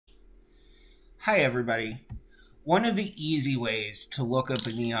Hi everybody. One of the easy ways to look up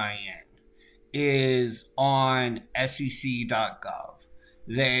an EIN is on sec.gov.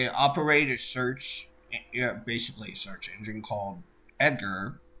 They operate a search, basically a search engine called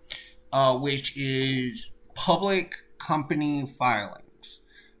EDGAR, which is public company filings.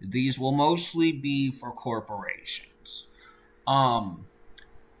 These will mostly be for corporations. And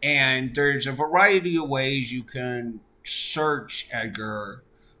there's a variety of ways you can search EDGAR,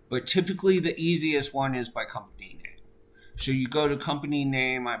 but typically the easiest one is by company name. So you go to company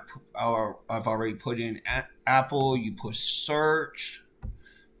name. I've already put in Apple. You push search,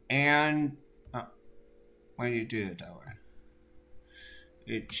 and why do you do it that way?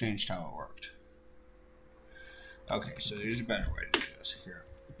 It changed how it worked. Okay, so there's a better way to do this here.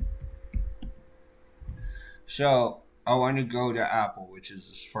 So I want to go to Apple, which is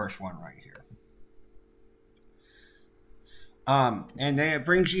this first one right here. And then it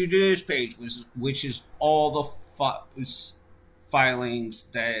brings you to this page, which is all the filings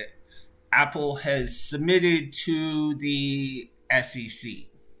that Apple has submitted to the SEC.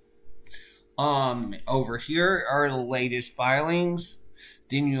 Over here are the latest filings.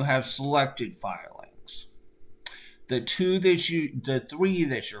 Then you have selected filings. The three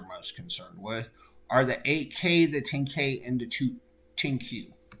that you're most concerned with are the 8K, the 10K, and the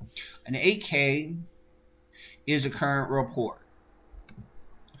 10Q. An 8K is a current report.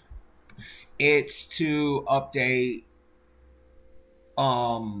 It's to update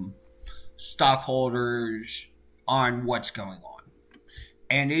stockholders on what's going on.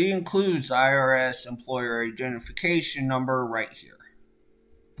 And it includes IRS Employer Identification Number right here.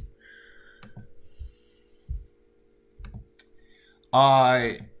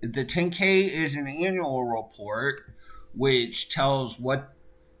 The 10K is an annual report which tells what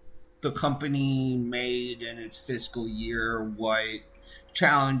the company made in its fiscal year, what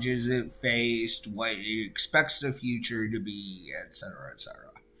challenges it faced, what it expects the future to be, etc., etc.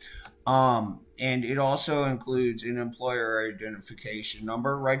 And it also includes an employer identification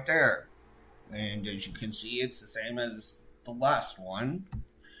number right there. And as you can see, it's the same as the last one.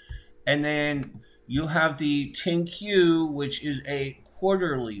 And then you have the 10Q, which is a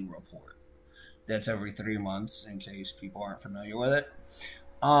quarterly report. That's every 3 months, in case people aren't familiar with it.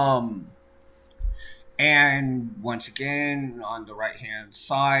 And once again, on the right-hand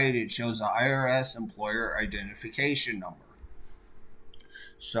side, it shows the IRS Employer Identification Number.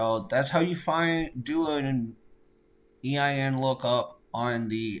 So that's how you do an EIN lookup on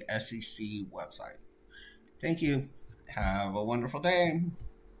the SEC website. Thank you. Have a wonderful day.